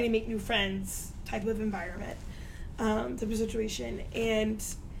 trying to make new friends type of environment, type of situation. And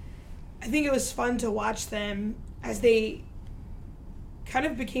I think it was fun to watch them as they kind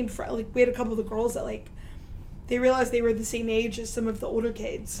of became like, we had a couple of the girls that like, they realized they were the same age as some of the older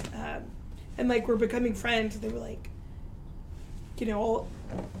kids, and like were becoming friends. They were like, all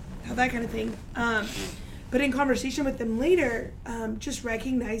that kind of thing. But in conversation with them later, just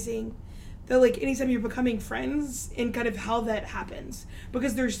recognizing that like anytime you're becoming friends and kind of how that happens,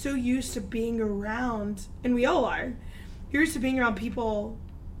 because they're so used to being around, and we all are, you're used to being around people,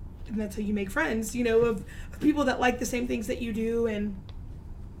 and that's how you make friends, of people that like the same things that you do and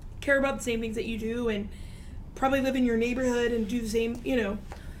care about the same things that you do and probably live in your neighborhood and do the same,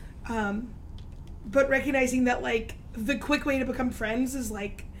 but recognizing that like the quick way to become friends is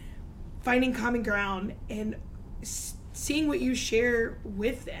like finding common ground and seeing what you share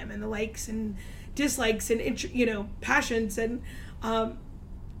with them and the likes and dislikes and passions. And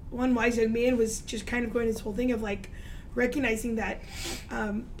one wise young man was just kind of going this whole thing of like recognizing that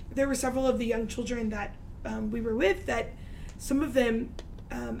there were several of the young children that we were with that some of them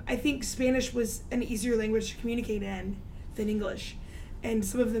I think Spanish was an easier language to communicate in than English, and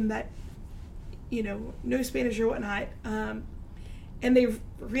some of them that know Spanish or whatnot, and they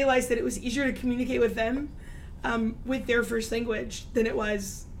realized that it was easier to communicate with them with their first language than it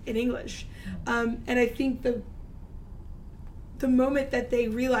was in English. And I think the moment that they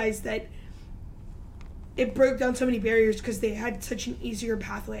realized that it broke down so many barriers because they had such an easier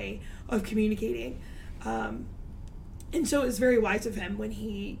pathway of communicating. And so it was very wise of him when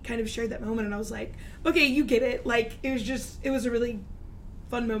he kind of shared that moment, and I was like, okay, you get it. Like, it was a really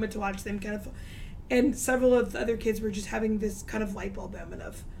fun moment to watch them kind of, and several of the other kids were just having this kind of light bulb moment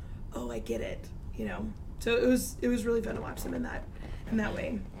of, oh, I get it, So it was really fun to watch them in that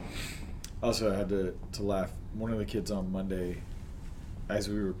way. Also, I had to laugh. One of the kids on Monday, as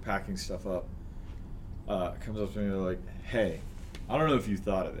we were packing stuff up, comes up to me and they're like, hey, I don't know if you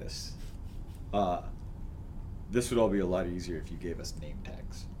thought of this. This would all be a lot easier if you gave us name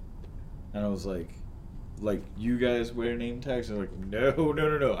tags. And I was like, you guys wear name tags? And they're like,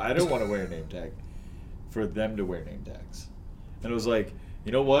 no, I don't want to wear a name tag. For them to wear name tags. And it was like,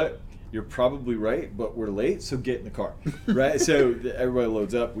 you know what? You're probably right, but we're late, so get in the car. Right? So everybody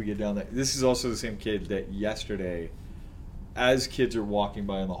loads up, we get down there. This is also the same kid that yesterday, as kids are walking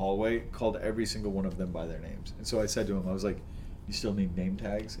by in the hallway, called every single one of them by their names. And so I said to him, I was like, you still need name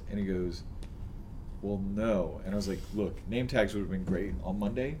tags? And he goes, well, no. And I was like, look, name tags would have been great on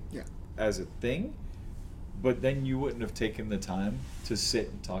Monday as a thing, but then you wouldn't have taken the time to sit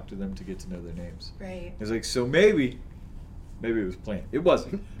and talk to them to get to know their names. Right. It's like, so maybe it was planned. It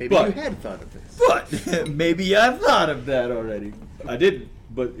wasn't. Maybe you had thought of this. But maybe I thought of that already. I didn't,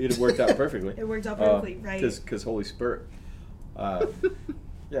 but it worked out perfectly. It worked out perfectly, right. Because Holy Spirit.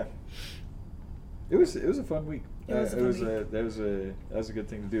 Yeah. It was a fun week. It was a fun week. That was a good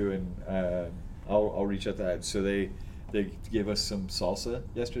thing to do, and I'll reach out to that. So they gave us some salsa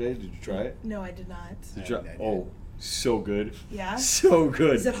yesterday. Did you try it? No, I did not. Did you try? Oh, so good. Yeah? So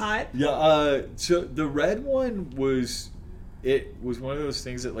good. Is it hot? Yeah. So the red one was one of those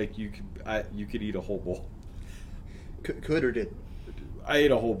things that like you could eat a whole bowl. Could or did? I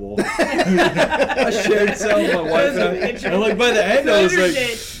ate a whole bowl. I shared some with my wife, and like by the end, I was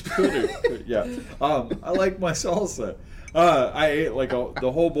like, could. Yeah. I like my salsa. I ate like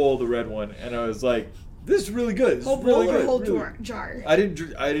the whole bowl of the red one, and I was like, this is really good. This Whole is really bowl or good. whole Really. jar? I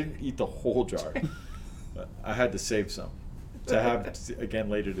didn't eat the whole jar. I had to save some to have again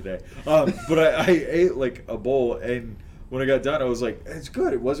later today. But I ate like a bowl, and when I got done, I was like, it's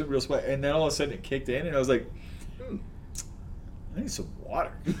good. It wasn't real spicy, and then all of a sudden it kicked in, and I was like, I need some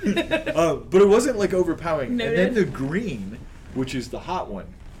water. But it wasn't like overpowering. Noted. And then the green, which is the hot one.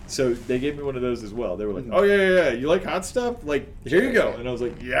 So they gave me one of those as well. They were like, oh, yeah. You like hot stuff? Like, here you go. And I was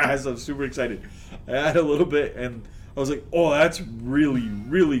like, yes, I'm super excited. I had a little bit, and I was like, oh, that's really,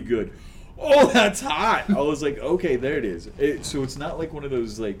 really good. Oh, that's hot. I was like, okay, there it is. So it's not like one of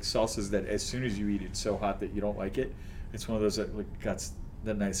those like salsas that as soon as you eat it's so hot that you don't like it. It's one of those that like got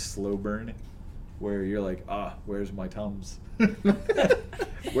that nice slow burn where you're like, where's my Tums?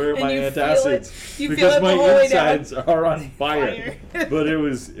 Where are my antacids? Because my insides are on fire. But it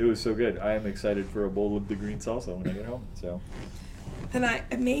was so good. I am excited for a bowl of the green salsa when I get home. So. And I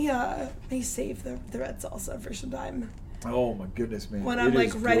may save the red salsa for some time. Oh my goodness, man! when I'm It like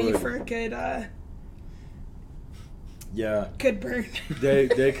is ready good. for a good Yeah. good burn.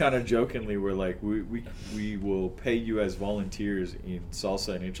 They kind of jokingly were like, we will pay you as volunteers in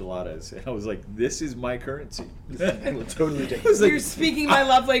salsa and enchiladas, and I was like, this is my currency. Totally I was You're like, speaking my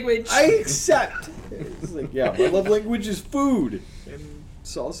love language. I accept. It's like, yeah, my love language is food, and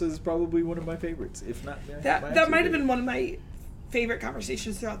salsa is probably one of my favorites, if not my that absolute might have been favorite. one of my favorite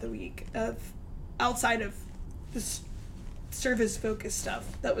conversations throughout the week of outside of this service focused stuff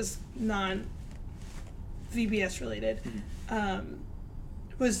that was non VBS related.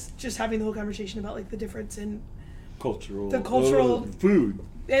 Was just having the whole conversation about like the difference in cultural food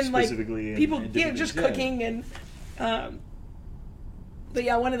and like specifically and- people and yeah different just things, cooking and but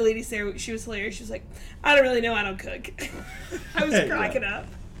yeah, one of the ladies there, she was hilarious. She was like, I don't really know, I don't cook. I was Yeah. cracking up.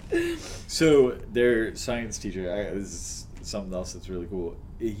 So their science teacher, this is something else that's really cool.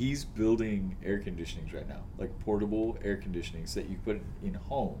 He's building air conditionings right now, like portable air conditionings that you put in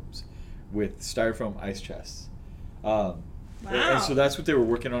homes with styrofoam ice chests. Wow. And so that's what they were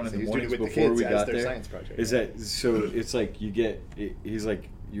working on in So the he's doing mornings it with the before kids we as got their there. science project, Is right? that so? It's like you get. He's like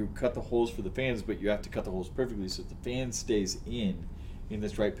you cut the holes for the fans, but you have to cut the holes perfectly so that the fan stays in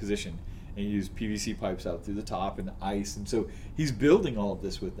this right position. And you use PVC pipes out through the top and the ice, and so he's building all of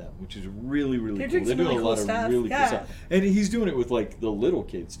this with them, which is really really They're cool. doing some really cool stuff, really yeah. cool stuff, and he's doing it with like the little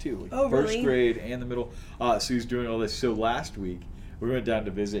kids too, like Oh, first really? grade and the middle. So he's doing all this. So last week we went down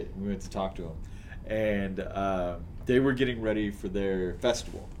to visit. We went to talk to him, and they were getting ready for their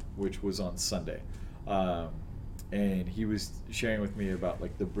festival, which was on Sunday. And he was sharing with me about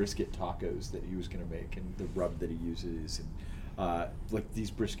like the brisket tacos that he was going to make and the rub that he uses and like these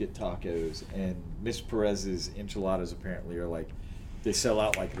brisket tacos, and Miss Perez's enchiladas apparently are like they sell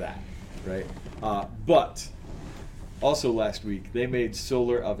out like that, right? But also last week they made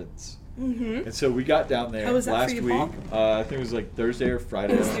solar ovens. Mm-hmm. And so we got down there How was that for last you, week. Paul? I think it was like Thursday or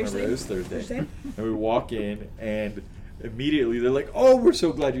Friday. I don't remember. It was Thursday. And we walk in, and immediately they're like, "Oh, we're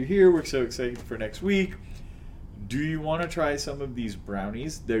so glad you're here. We're so excited for next week. Do you want to try some of these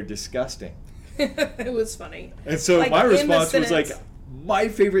brownies? They're disgusting." It was funny. And so Like, my in the response was like, sentence. "My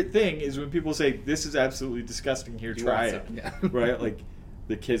favorite thing is when people say this is absolutely disgusting. Here, You try want it." some, yeah. Right? Like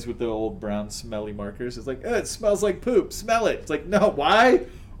the kids with the old brown smelly markers. It's like, it smells like poop. Smell it. It's like, no, why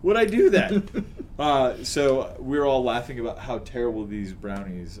would I do that? So we were all laughing about how terrible these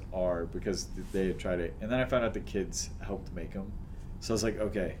brownies are because they had tried it, and then I found out the kids helped make them. So I was like,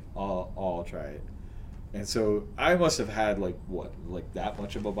 okay, I'll try it. And so I must have had like that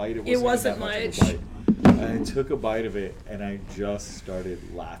much of a bite. It wasn't even that much. of a bite. I took a bite of it and I just started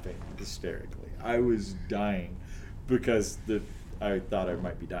laughing hysterically. I was dying because I thought I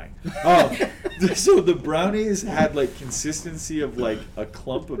might be dying. So the brownies had like consistency of like a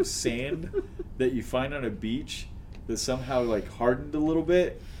clump of sand that you find on a beach that somehow like hardened a little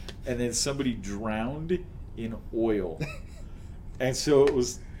bit, and then somebody drowned in oil. And so it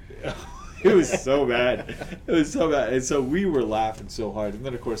was so bad. It was so bad. And so we were laughing so hard. And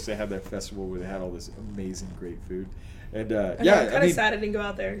then of course they had their festival where they had all this amazing great food. And I'm yeah, kind of sad I didn't go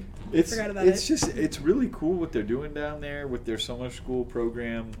out there. Forgot about it's it. just it's really cool what they're doing down there with their summer school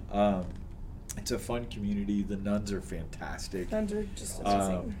program. It's a fun community. The nuns are fantastic. Nuns are just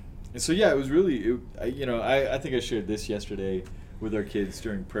amazing. And so yeah, it was really I think I shared this yesterday with our kids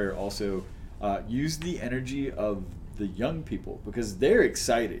during prayer. Also, use the energy of the young people because they're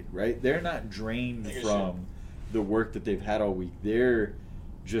excited, right? They're not drained from the work that they've had all week. They're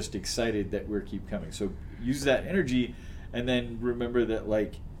just excited that we keep coming. So use that energy, and then remember that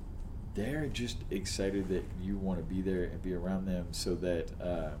like they're just excited that you want to be there and be around them, so that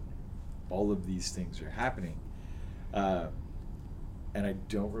all of these things are happening. And I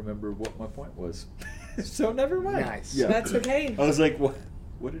don't remember what my point was, so never mind. Nice. Yeah. That's okay. I was like, what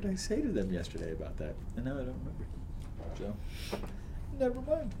did I say to them yesterday about that? And now I don't remember. So, never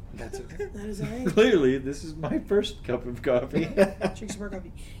mind. That's okay. That is all right. Clearly, this is my first cup of coffee. Drink some more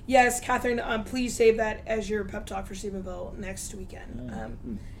coffee. Yes, Catherine, please save that as your pep talk for Stephenville next weekend.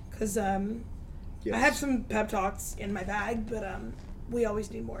 Because Yes. I have some pep talks in my bag, but we always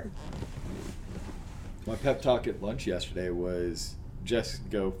need more. My pep talk at lunch yesterday was just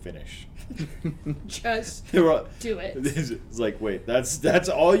go finish. Just They were all- do it. It's like, wait, that's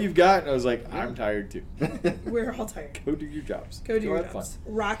all you've got? And I was like, I'm tired too. We're all tired. Go do your jobs. Go do your have jobs.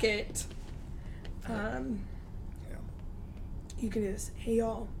 fun. Rock it. Yeah. You can do this. Hey,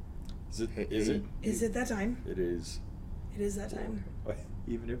 y'all. Is it? Hey, Is hey. it? Is it that time? It is. It is that time.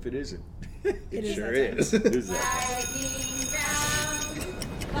 Even if it isn't. It is Sure that time. is. It is that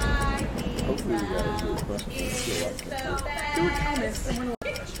time. Hopefully we got into this question. Do a Thomas. I wanna-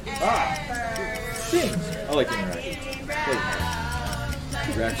 Things. I like interacting.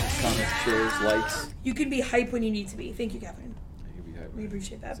 Reactions, comments, shares, likes. You can be hype when you need to be. Thank you, Catherine. You can be hype. We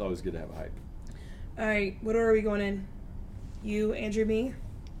appreciate that. It's always good to have a hype. All right, what order are we going in? You, Andrew, me?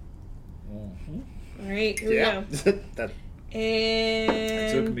 Mm-hmm. All right, here we Yeah. go. That, And...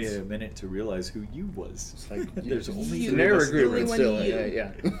 It took me a minute to realize who you was. it's like, There's only You. it's a three narrow of us. group, Only but one still, you.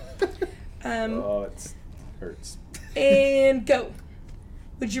 yeah. Oh, it hurts. And go.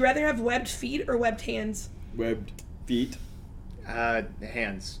 Would you rather have webbed feet or webbed hands? Webbed feet.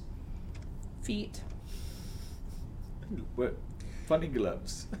 Hands. Feet. What? Funny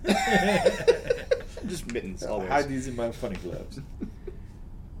gloves. Just mittens, I'll always. hide these in my funny gloves.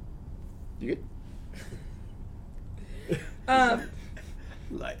 You good?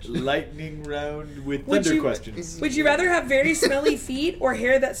 Lightning round with Would thunder you- questions. Would you rather have very smelly feet or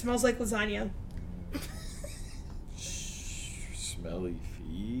hair that smells like lasagna? Smelly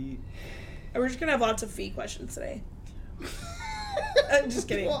feet. We're just gonna have lots of feet questions today. Just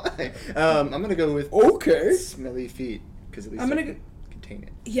kidding. Why? I'm gonna go with Okay. smelly feet because at least I'm gonna I go- can contain it.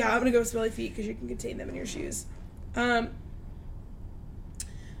 Yeah, I'm gonna go with smelly feet because you can contain them in your shoes.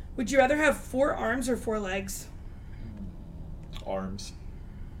 Would you rather have 4 arms or 4 legs? Arms.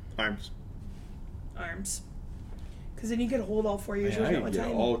 Arms. Arms. Because then you could hold all 4 of your Man, children I at one can get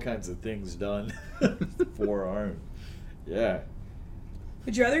time. all kinds of things done. 4 arms. Yeah.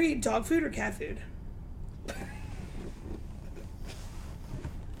 Would you rather eat dog food or cat food?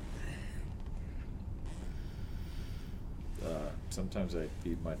 Sometimes I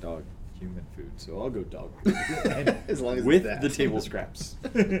feed my dog human food, so I'll go dog food. As long as with it's that. the table scraps.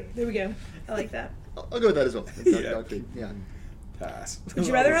 There we go. I like that. I'll go with that as well. Dog food. Yeah. Pass. Would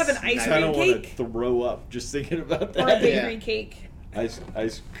you rather have an ice I cream don't want cake to throw up just thinking about or a that. bakery Yeah. cake?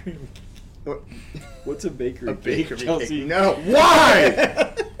 Ice cream. Or- What's a bakery A cake, bakery Chelsea? cake. No.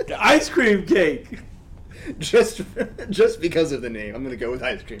 Why? Ice cream cake. just because of the name, I'm gonna go with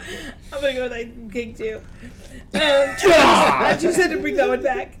ice cream cake. I'm gonna go with ice cream cake too. I just had to bring that one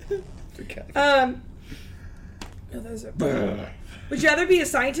back. Okay. Oh, those are. Would you rather be a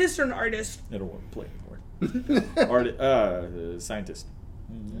scientist or an artist? I don't want to play anymore. Scientist.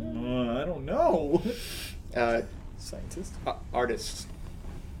 I don't know. Scientist? Artists.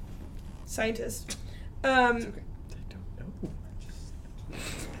 Scientist. It's okay. I don't know.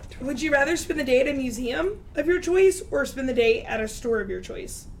 Would you rather spend the day at a museum of your choice or spend the day at a store of your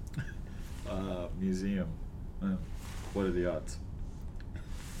choice? Museum. What are the odds?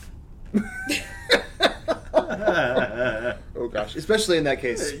 Oh gosh, especially in that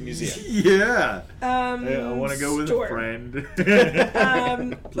case, museum. Yeah. I want to go with store. a friend.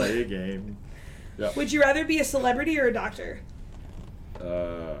 Play a game. Yeah. Would you rather be a celebrity or a doctor?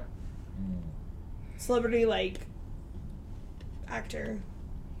 Celebrity like actor,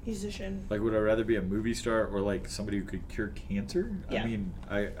 musician. Like, would I rather be a movie star or like somebody who could cure cancer? Yeah. I mean,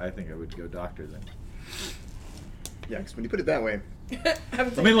 I think I would go doctor then. Yeah, because when you put it that way, I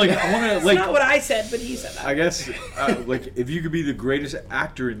mean, like, I want to It's like. not what I said, but he said that. I guess, like, if you could be the greatest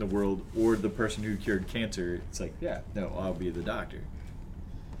actor in the world or the person who cured cancer, it's like, yeah, no, I'll be the doctor.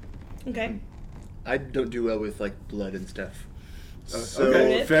 Okay. I don't do well with like blood and stuff.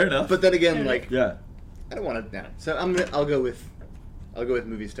 Okay, fair enough. But then again, like, Yeah. I don't want to. No. So I'll go with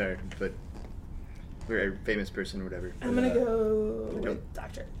movie star, but we're a famous person or whatever. I'm gonna go Nope. with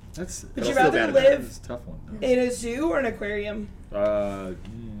doctor. That's. Would you feel rather bad about live That's a tough one. in a zoo or an aquarium? I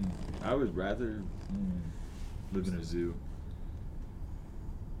would rather live in a zoo.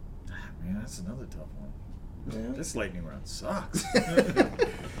 Man, that's another tough one. Yeah. This lightning round sucks. I'll This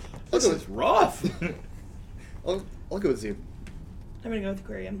go is with rough. I'll go with zoo. I'm gonna go with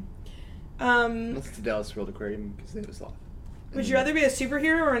aquarium. Unless it's the Dallas World Aquarium because they have a sloth. Would you rather be a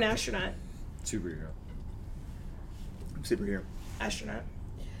superhero or an astronaut? Superhero. Superhero. Astronaut.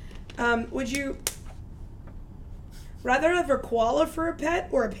 Would you rather have a koala for a pet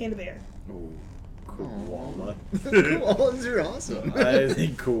or a panda bear? Oh, koala. Koalas are awesome. I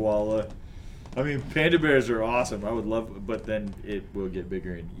think koala. I mean, panda bears are awesome. I would love, but then it will get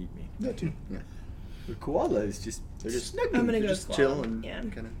bigger and eat me. That too. Yeah. The koala is just. They're just I'm gonna they're go just with chill koala. and Yeah.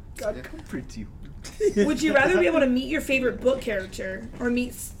 kind of. God comforts you. Would you rather be able to meet your favorite book character or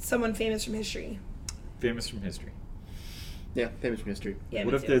meet someone famous from history? Famous from history. Yeah, famous from history. Yeah.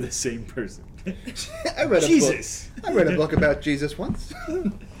 What me if too. they're the same person? I read a Jesus. book. I read a book about Jesus once.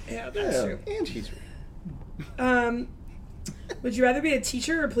 Yeah, that's true. And he's real. Would you rather be a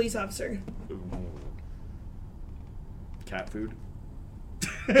teacher or a police officer? Cat food.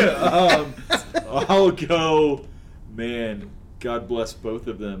 I'll go. Man, God bless both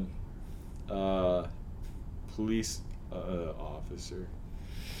of them. Police officer.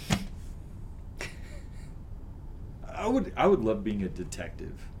 I would love being a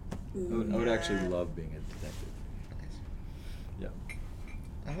detective. I would actually love being a detective.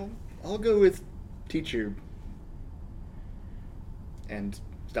 Yeah. I'll go with teacher and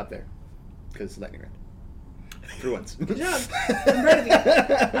stop there because lightning round. For once. Good job. I'm proud of you.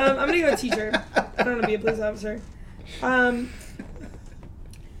 I'm gonna go with teacher. I don't want to be a police officer.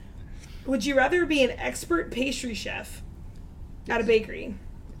 Would you rather be an expert pastry chef at a bakery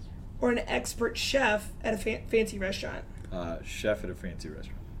or an expert chef at a fancy restaurant? Chef at a fancy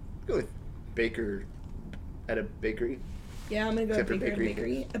restaurant. Go with baker at a bakery. Yeah, I'm gonna go with Except for baker at a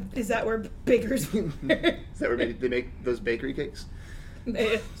bakery. bakery. Is that where bakers? Is that where they make those bakery cakes?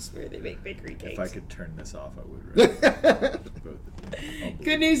 That's where they make bakery cakes. If I could turn this off, I would. Both of them.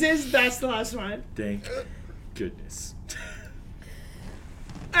 Good news is that's the last one. Thank goodness.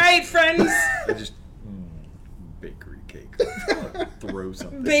 All right, friends. I just bakery cake. Throw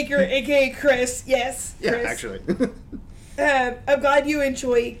something. Baker, aka Chris. Yes. Yeah, Chris. actually. I'm glad you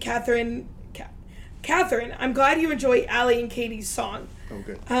enjoy Catherine. Catherine, I'm glad you enjoy Allie and Katie's song. Oh,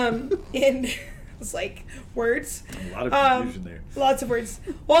 good. And it's like words. A lot of confusion there. Lots of words.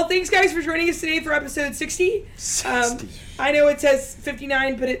 Well, thanks guys for joining us today for episode 60. 60. I know it says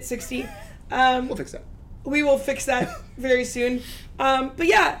 59, but it's 60. We'll fix that. We will fix that very soon. But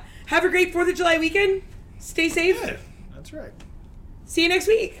yeah, have a great 4th of July weekend. Stay safe. Yeah, that's right. See you next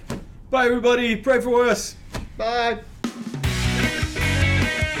week. Bye, everybody. Pray for us. Bye.